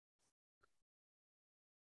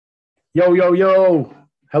Yo, yo, yo.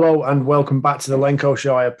 Hello and welcome back to the Lenko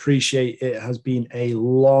show. I appreciate it has been a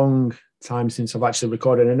long time since I've actually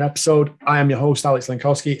recorded an episode. I am your host, Alex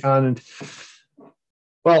Lenkowski, and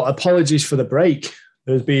well, apologies for the break.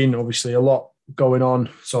 There's been obviously a lot going on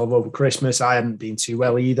sort of over Christmas. I haven't been too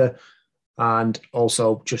well either. And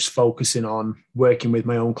also just focusing on working with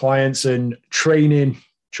my own clients and training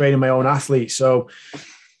my own athletes. So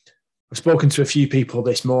I've spoken to a few people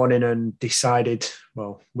this morning and decided,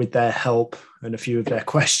 well, with their help and a few of their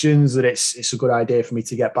questions, that it's a good idea for me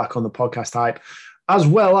to get back on the podcast hype, as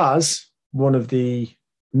well as one of the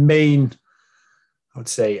main, I would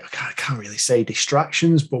say, I can't really say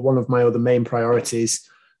distractions, but one of my other main priorities,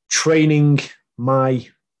 training my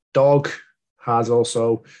dog, has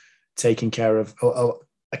also taken care of,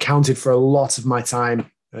 accounted for a lot of my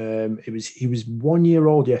time. He was 1 year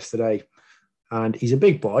old yesterday. And he's a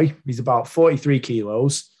big boy. He's about 43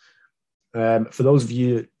 kilos. For those of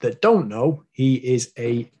you that don't know, he is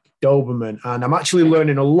a Doberman. And I'm actually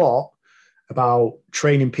learning a lot about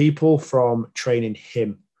training people from training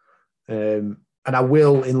him. And I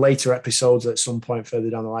will, in later episodes at some point further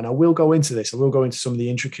down the line, I will go into this. I will go into some of the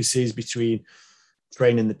intricacies between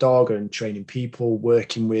training the dog and training people,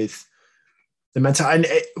 working with the mental. And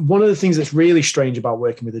one of the things that's really strange about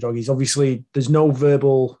working with the dog is obviously there's no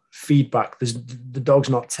verbal feedback. The dog's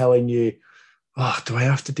not telling you, oh, do I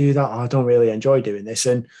have to do that? Oh, I don't really enjoy doing this.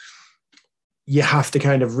 And you have to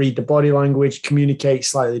kind of read the body language, communicate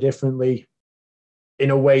slightly differently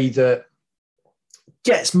in a way that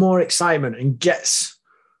gets more excitement and gets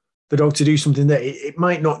the dog to do something that it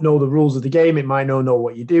might not know the rules of the game. It might not know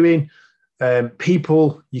what you're doing.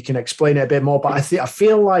 People, you can explain it a bit more, but I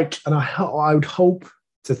feel like, and I would hope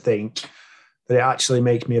to think that it actually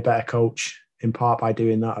makes me a better coach in part by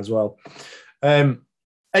doing that as well.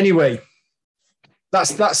 Anyway,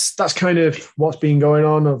 that's kind of what's been going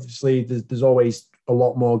on. Obviously, there's always a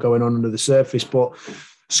lot more going on under the surface, but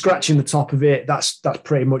scratching the top of it, that's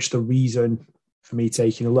pretty much the reason for me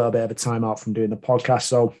taking a little bit of a time out from doing the podcast.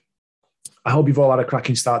 So I hope you've all had a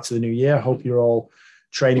cracking start to the new year. I hope you're all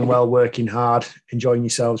training well, working hard, enjoying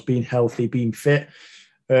yourselves, being healthy, being fit.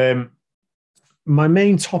 My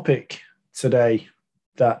main topic today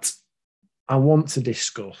that I want to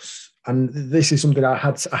discuss, and this is something I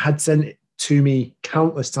had sent to me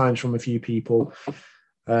countless times from a few people.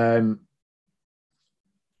 And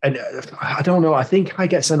I don't know, I think I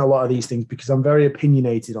get sent a lot of these things because I'm very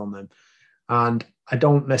opinionated on them. And I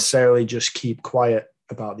don't necessarily just keep quiet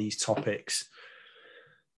about these topics.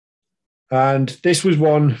 And this was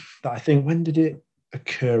one that I think, when did it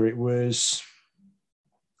occur? I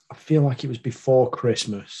feel like it was before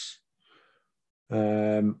Christmas.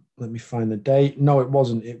 Let me find the date. No, it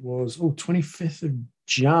wasn't. It was, 25th of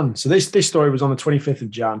Jan. So this story was on the 25th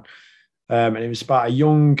of Jan. And it was about a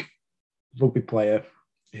young rugby player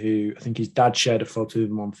who, I think his dad shared a photo of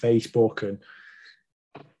him on Facebook. And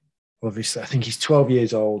obviously, I think he's 12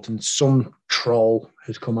 years old. And some troll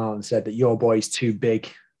has come out and said that your boy's too big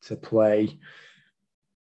to play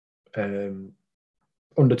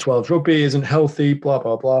under 12 rugby, isn't healthy, blah,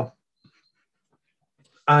 blah, blah.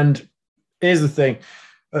 And here's the thing.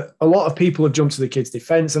 A lot of people have jumped to the kid's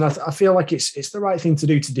defense, and I feel like it's the right thing to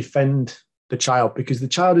do to defend the child, because the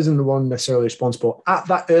child isn't the one necessarily responsible. At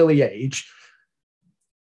that early age,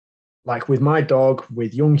 like with my dog,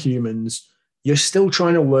 with young humans, you're still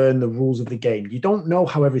trying to learn the rules of the game. You don't know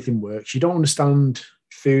how everything works. You don't understand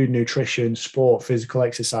food, nutrition, sport, physical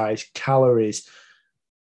exercise, calories,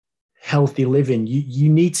 healthy living.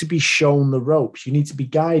 You need to be shown the ropes. You need to be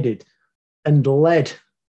guided and led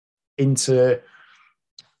into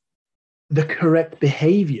the correct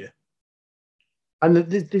behavior. And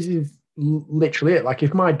this is literally it. Like,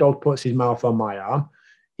 if my dog puts his mouth on my arm,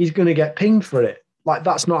 he's going to get pinged for it. Like,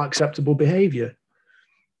 that's not acceptable behavior.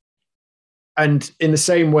 And in the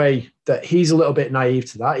same way that he's a little bit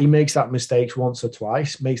naive to that, he makes that mistake once or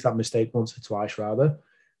twice, rather.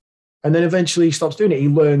 And then eventually he stops doing it. He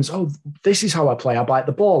learns, oh, this is how I play. I bite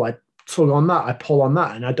the ball. I tug on that. I pull on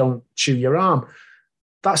that, and I don't chew your arm.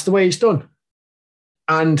 That's the way it's done.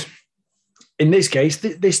 And in this case,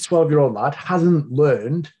 this 12-year-old lad hasn't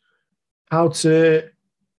learned how to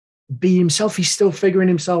be himself. He's still figuring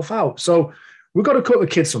himself out. So we've got to cut the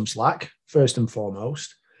kid some slack, first and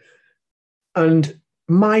foremost. And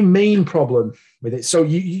my main problem with it, so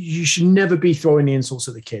you should never be throwing the insults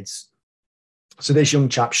at the kids. So this young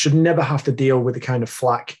chap should never have to deal with the kind of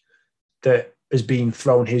flack that has been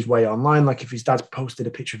thrown his way online. Like, if his dad's posted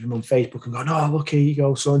a picture of him on Facebook and gone, oh, look, here you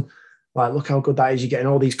go, son. Like, look how good that is. You're getting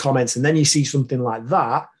all these comments. And then you see something like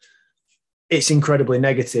that, it's incredibly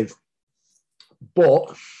negative.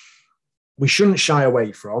 But we shouldn't shy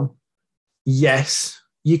away from yes,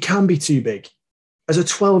 you can be too big. As a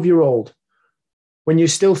 12-year-old, when you're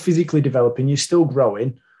still physically developing, you're still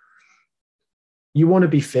growing, you want to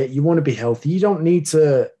be fit, you want to be healthy. You don't need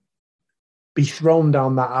to be thrown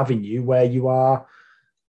down that avenue where you are,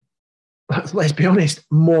 let's be honest,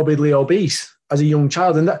 morbidly obese as a young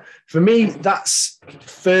child. And that, for me, that's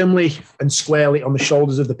firmly and squarely on the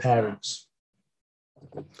shoulders of the parents.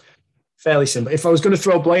 Fairly simple. If I was going to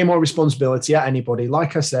throw blame or responsibility at anybody,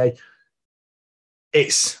 like I say,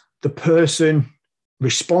 it's the person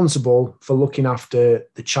responsible for looking after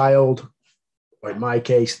the child, or in my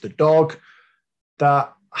case, the dog,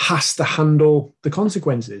 that has to handle the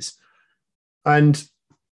consequences. And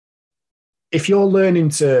if you're learning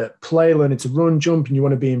to play, learning to run, jump, and you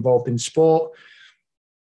want to be involved in sport,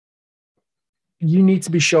 you need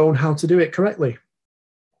to be shown how to do it correctly.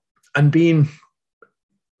 And being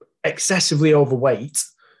excessively overweight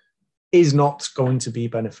is not going to be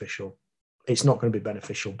beneficial. It's not going to be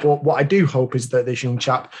beneficial. But what I do hope is that this young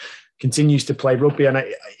chap continues to play rugby. And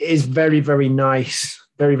it is very, very nice,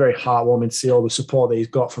 very, very heartwarming to see all the support that he's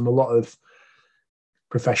got from a lot of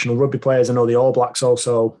professional rugby players. I know the All Blacks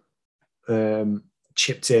also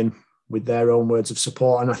chipped in with their own words of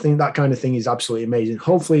support. And I think that kind of thing is absolutely amazing.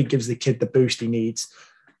 Hopefully it gives the kid the boost he needs,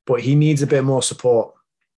 but he needs a bit more support,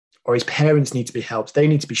 or his parents need to be helped. They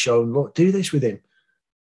need to be shown, look, do this with him.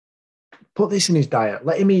 Put this in his diet.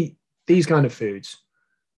 Let him eat these kind of foods.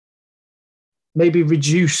 Maybe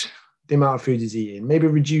reduce the amount of food he's eating. Maybe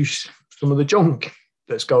reduce some of the junk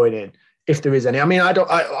that's going in, if there is any. I mean, I've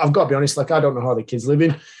got to be honest, like, I don't know how the kid's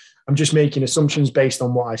living. I'm just making assumptions based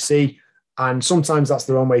on what I see. And sometimes that's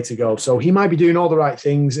the wrong way to go. So he might be doing all the right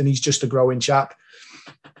things and he's just a growing chap.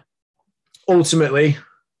 Ultimately,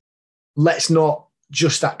 let's not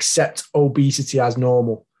just accept obesity as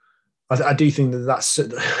normal. I do think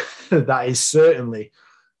that is certainly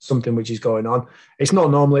something which is going on. It's not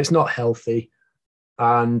normal. It's not healthy.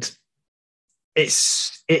 And it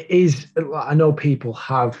is, I know people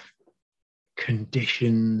have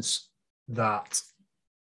conditions that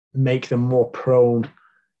make them more prone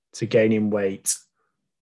to gaining weight.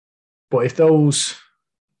 But if those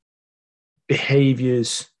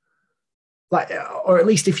behaviors, like, or at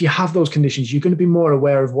least if you have those conditions, you're going to be more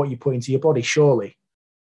aware of what you put into your body, surely.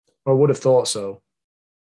 Or I would have thought so.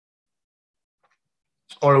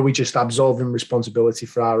 Or are we just absolving responsibility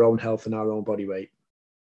for our own health and our own body weight?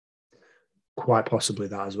 Quite possibly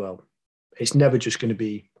that as well. It's never just going to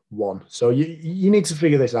be one. So you need to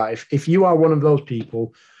figure this out. If you are one of those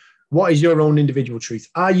people, what is your own individual truth?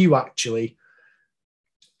 Are you actually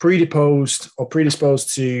predisposed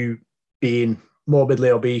to being morbidly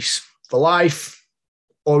obese for life?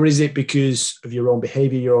 Or is it because of your own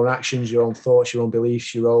behavior, your own actions, your own thoughts, your own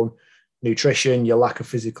beliefs, your own nutrition, your lack of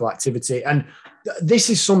physical activity? And this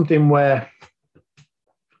is something where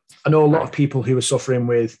I know a lot of people who are suffering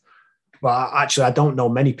with, well, actually, I don't know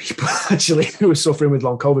many people actually who are suffering with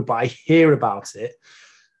long COVID, but I hear about it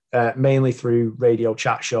mainly through radio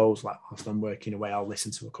chat shows. Like, whilst I'm working away, I'll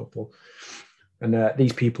listen to a couple. And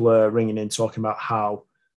these people are ringing in talking about how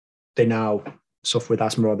they now suffer with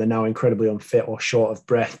asthma, or they're now incredibly unfit or short of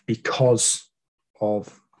breath because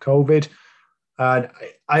of COVID. And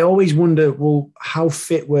I always wonder, well, how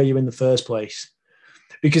fit were you in the first place?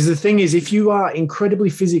 Because the thing is, if you are incredibly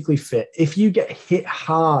physically fit, if you get hit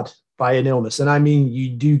hard by an illness, and I mean, you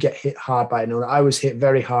do get hit hard by an illness. I was hit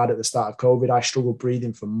very hard at the start of COVID. I struggled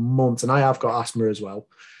breathing for months, and I have got asthma as well.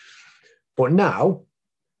 But now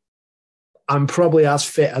I'm probably as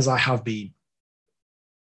fit as I have been.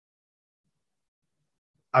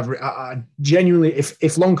 I genuinely,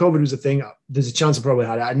 if long COVID was a thing, there's a chance I probably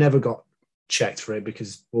had it. I never got checked for it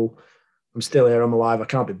because, well, I'm still here, I'm alive, I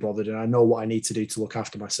can't be bothered, and I know what I need to do to look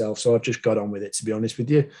after myself. So I've just got on with it, to be honest with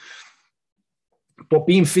you. But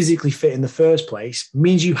being physically fit in the first place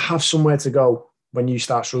means you have somewhere to go when you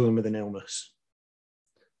start struggling with an illness.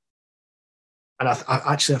 And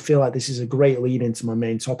I feel like this is a great lead into my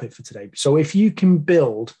main topic for today. So if you can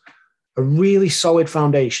build a really solid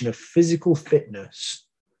foundation of physical fitness,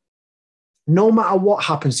 no matter what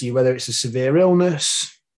happens to you, whether it's a severe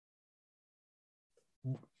illness,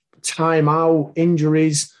 time out,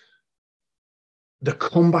 injuries, the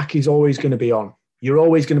comeback is always going to be on. You're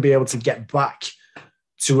always going to be able to get back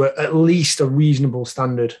to at least a reasonable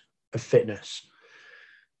standard of fitness.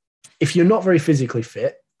 If you're not very physically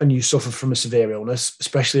fit and you suffer from a severe illness,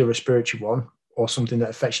 especially a respiratory one, or something that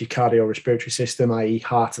affects your cardiorespiratory system, i.e.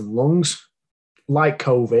 heart and lungs, like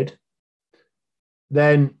COVID,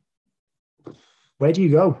 then where do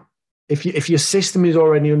you go? If your system is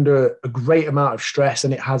already under a great amount of stress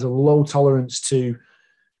and it has a low tolerance to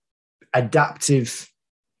adaptive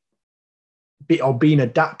being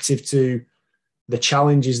adaptive to the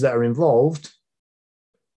challenges that are involved,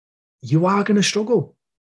 you are going to struggle.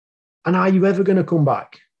 And are you ever going to come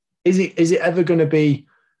back? Is it ever going to be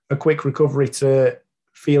a quick recovery to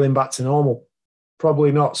feeling back to normal?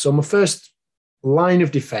 Probably not. So my first line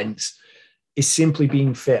of defense is simply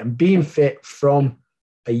being fit, and being fit from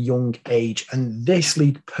a young age. And this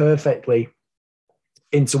leads perfectly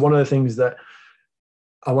into one of the things that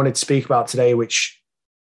I wanted to speak about today, which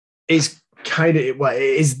is it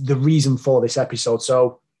is the reason for this episode.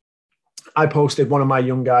 So I posted one of my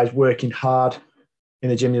young guys working hard in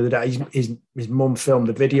the gym the other day. His mum filmed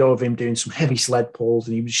a video of him doing some heavy sled pulls,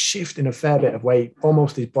 and he was shifting a fair bit of weight,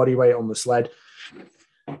 almost his body weight on the sled.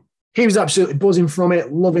 He was absolutely buzzing from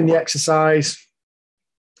it, loving the exercise,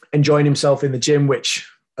 enjoying himself in the gym, which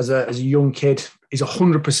as a young kid is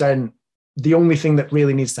 100% the only thing that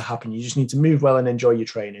really needs to happen. You just need to move well and enjoy your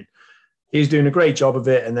training. He's doing a great job of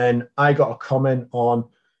it. And then I got a comment on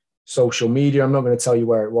social media. I'm not going to tell you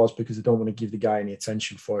where it was because I don't want to give the guy any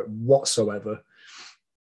attention for it whatsoever,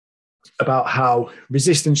 about how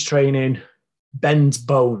resistance training bends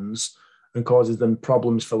bones and causes them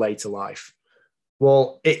problems for later life.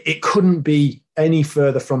 Well, it couldn't be any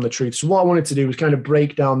further from the truth. So what I wanted to do was kind of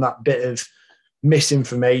break down that bit of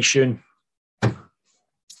misinformation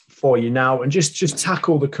for you now and just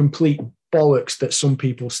tackle the complete bollocks that some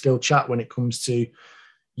people still chat when it comes to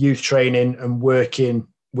youth training and working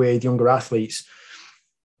with younger athletes.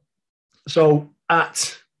 So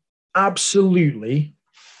at absolutely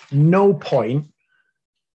no point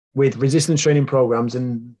with resistance training programs,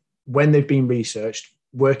 and when they've been researched,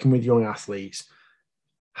 working with young athletes,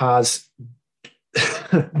 has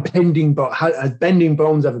bending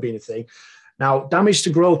bones ever been a thing? Now, damage to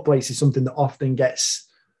growth plates is something that often gets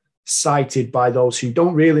cited by those who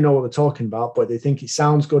don't really know what they're talking about, but they think it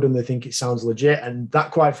sounds good and they think it sounds legit. And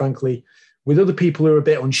that, quite frankly, with other people who are a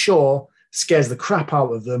bit unsure, scares the crap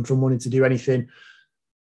out of them from wanting to do anything.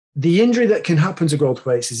 The injury that can happen to growth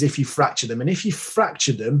plates is if you fracture them. And if you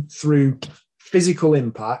fracture them through physical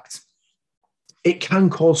impact, it can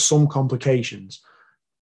cause some complications.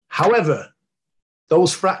 However,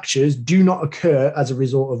 those fractures do not occur as a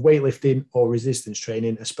result of weightlifting or resistance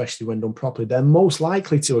training, especially when done properly. They're most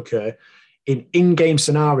likely to occur in-game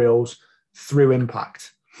scenarios through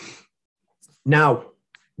impact. Now,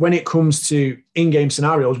 when it comes to in-game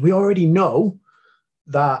scenarios, we already know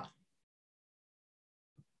that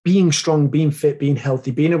being strong, being fit, being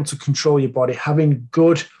healthy, being able to control your body, having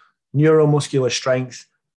good neuromuscular strength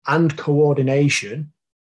and coordination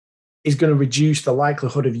is going to reduce the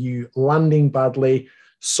likelihood of you landing badly,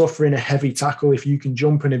 suffering a heavy tackle. If you can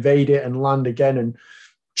jump and evade it and land again and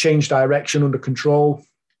change direction under control,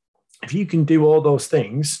 if you can do all those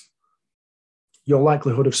things, your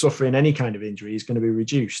likelihood of suffering any kind of injury is going to be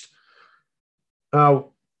reduced. Now,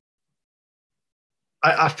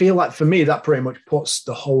 I feel like for me, that pretty much puts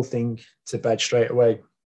the whole thing to bed straight away.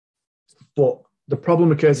 But the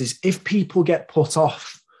problem occurs is if people get put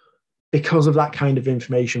off because of that kind of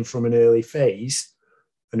information from an early phase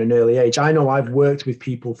and an early age. I know I've worked with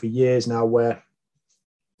people for years now where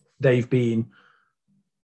they've been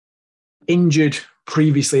injured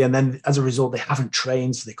previously, and then as a result, they haven't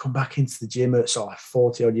trained. So they come back into the gym at sort of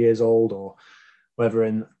 40 odd years old or whatever,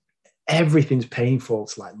 and everything's painful.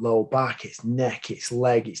 It's like low back, it's neck, it's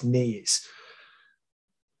leg, it's knee.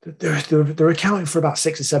 They're accounting for about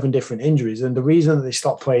 6 or 7 different injuries. And the reason that they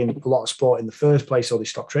stopped playing a lot of sport in the first place, or they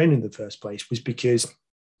stopped training in the first place, was because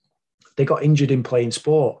they got injured in playing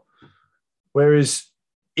sport. Whereas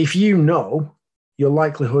if you know your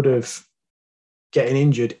likelihood of getting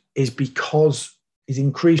injured is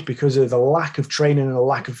increased because of the lack of training and a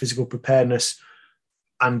lack of physical preparedness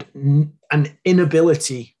and an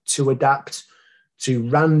inability to adapt to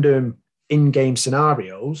random in-game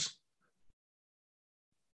scenarios,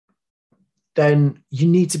 then you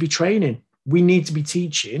need to be training. We need to be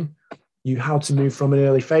teaching you how to move from an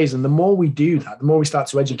early phase. And the more we do that, the more we start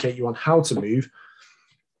to educate you on how to move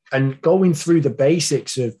and going through the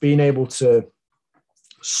basics of being able to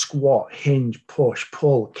squat, hinge, push,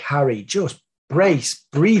 pull, carry, just brace,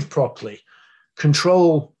 breathe properly,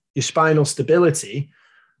 control your spinal stability,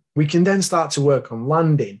 we can then start to work on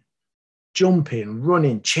landing, jumping,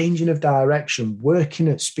 running, changing of direction, working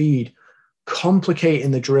at speed,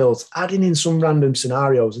 complicating the drills, adding in some random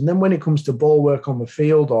scenarios. And then when it comes to ball work on the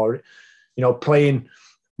field or, playing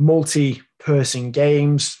multi-person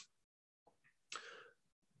games,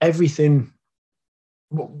 everything,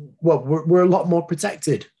 we're a lot more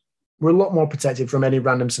protected. We're a lot more protected from any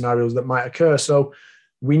random scenarios that might occur. So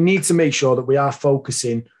we need to make sure that we are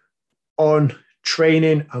focusing on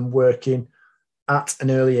training and working at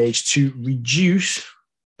an early age to reduce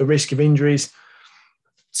the risk of injuries.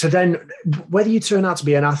 So then, whether you turn out to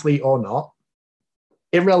be an athlete or not,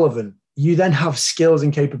 irrelevant. You then have skills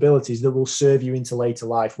and capabilities that will serve you into later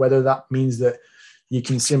life, whether that means that you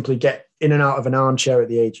can simply get in and out of an armchair at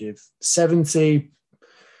the age of 70,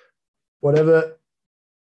 whatever,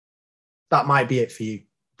 that might be it for you.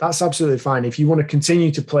 That's absolutely fine. If you want to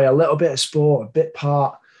continue to play a little bit of sport, a bit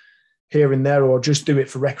part here and there, or just do it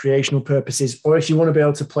for recreational purposes, or if you want to be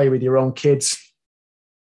able to play with your own kids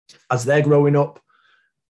as they're growing up,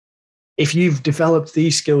 if you've developed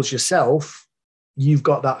these skills yourself, you've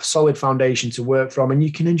got that solid foundation to work from and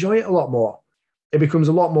you can enjoy it a lot more. It becomes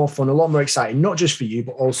a lot more fun, a lot more exciting, not just for you,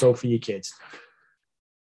 but also for your kids.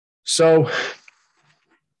 So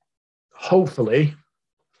hopefully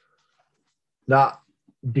that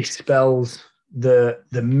dispels the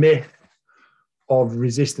myth of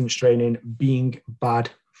resistance training being bad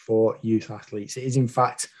for youth athletes. It is, in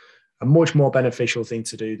fact, a much more beneficial thing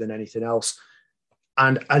to do than anything else.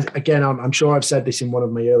 And again, I'm sure I've said this in one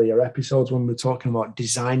of my earlier episodes when we were talking about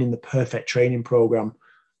designing the perfect training program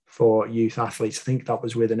for youth athletes. I think that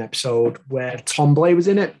was with an episode where Tom Blay was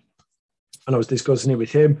in it, and I was discussing it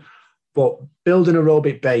with him. But build an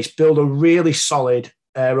aerobic base, build a really solid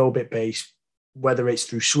aerobic base, whether it's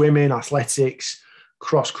through swimming, athletics,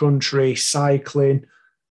 cross-country, cycling,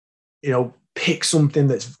 pick something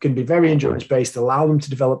that's going to be very endurance-based, allow them to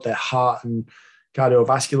develop their heart and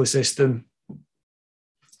cardiovascular system,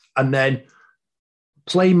 and then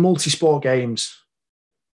play multi-sport games,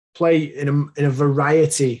 play in a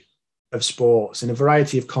variety of sports, in a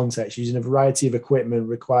variety of contexts, using a variety of equipment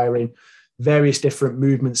requiring various different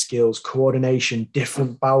movement skills, coordination,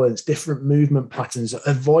 different balance, different movement patterns.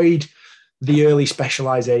 Avoid the early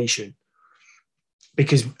specialization,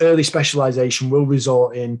 because early specialization will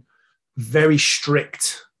result in very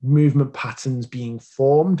strict movement patterns being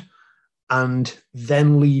formed and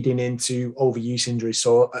then leading into overuse injuries.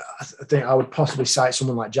 So I think I would possibly cite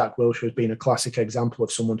someone like Jack Wilshere as being a classic example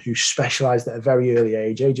of someone who specialized at a very early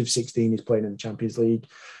age of 16, he's playing in the Champions League,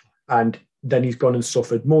 and then he's gone and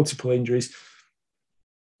suffered multiple injuries.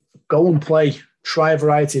 Go and play, try a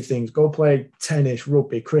variety of things. Go play tennis,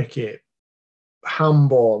 rugby, cricket,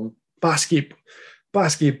 handball,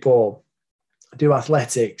 basketball, do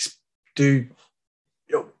athletics, do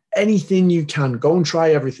anything you can. Go and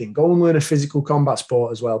try everything. Go and learn a physical combat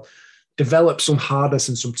sport as well. Develop some hardness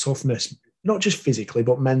and some toughness, not just physically,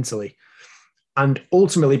 but mentally. And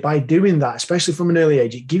ultimately, by doing that, especially from an early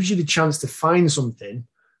age, it gives you the chance to find something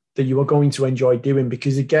that you are going to enjoy doing.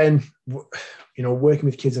 Because again, working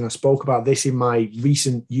with kids, and I spoke about this in my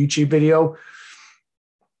recent YouTube video,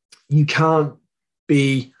 you can't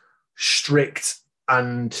be strict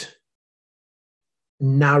and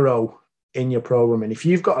narrow in your programming. If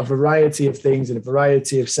you've got a variety of things and a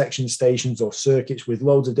variety of section stations or circuits with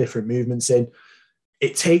loads of different movements in,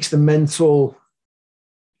 it takes the mental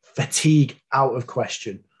fatigue out of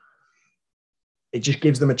question. It just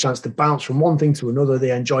gives them a chance to bounce from one thing to another.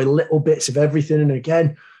 They enjoy little bits of everything. And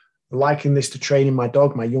again, liking this to training my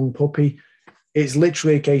dog, my young puppy, it's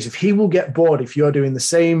literally a case of he will get bored if you're doing the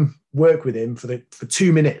same work with him for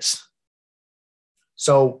 2 minutes.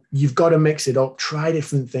 So you've got to mix it up, try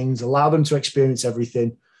different things, allow them to experience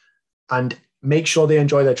everything, and make sure they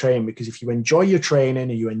enjoy their training. Because if you enjoy your training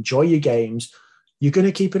and you enjoy your games, you're going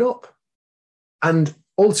to keep it up. And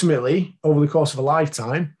ultimately, over the course of a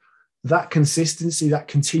lifetime, that consistency, that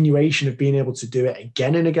continuation of being able to do it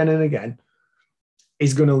again and again and again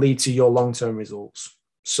is going to lead to your long-term results.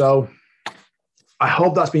 So I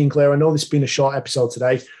hope that's been clear. I know this has been a short episode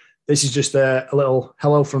today. This is just a little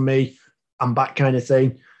hello from me, I'm back kind of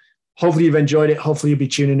thing. Hopefully you've enjoyed it. Hopefully you'll be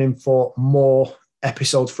tuning in for more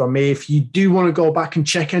episodes from me. If you do want to go back and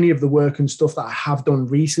check any of the work and stuff that I have done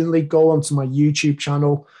recently, go onto my YouTube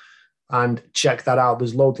channel and check that out.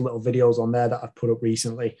 There's loads of little videos on there that I've put up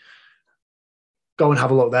recently. Go and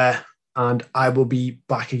have a look there, and I will be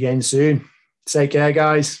back again soon. Take care,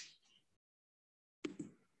 guys.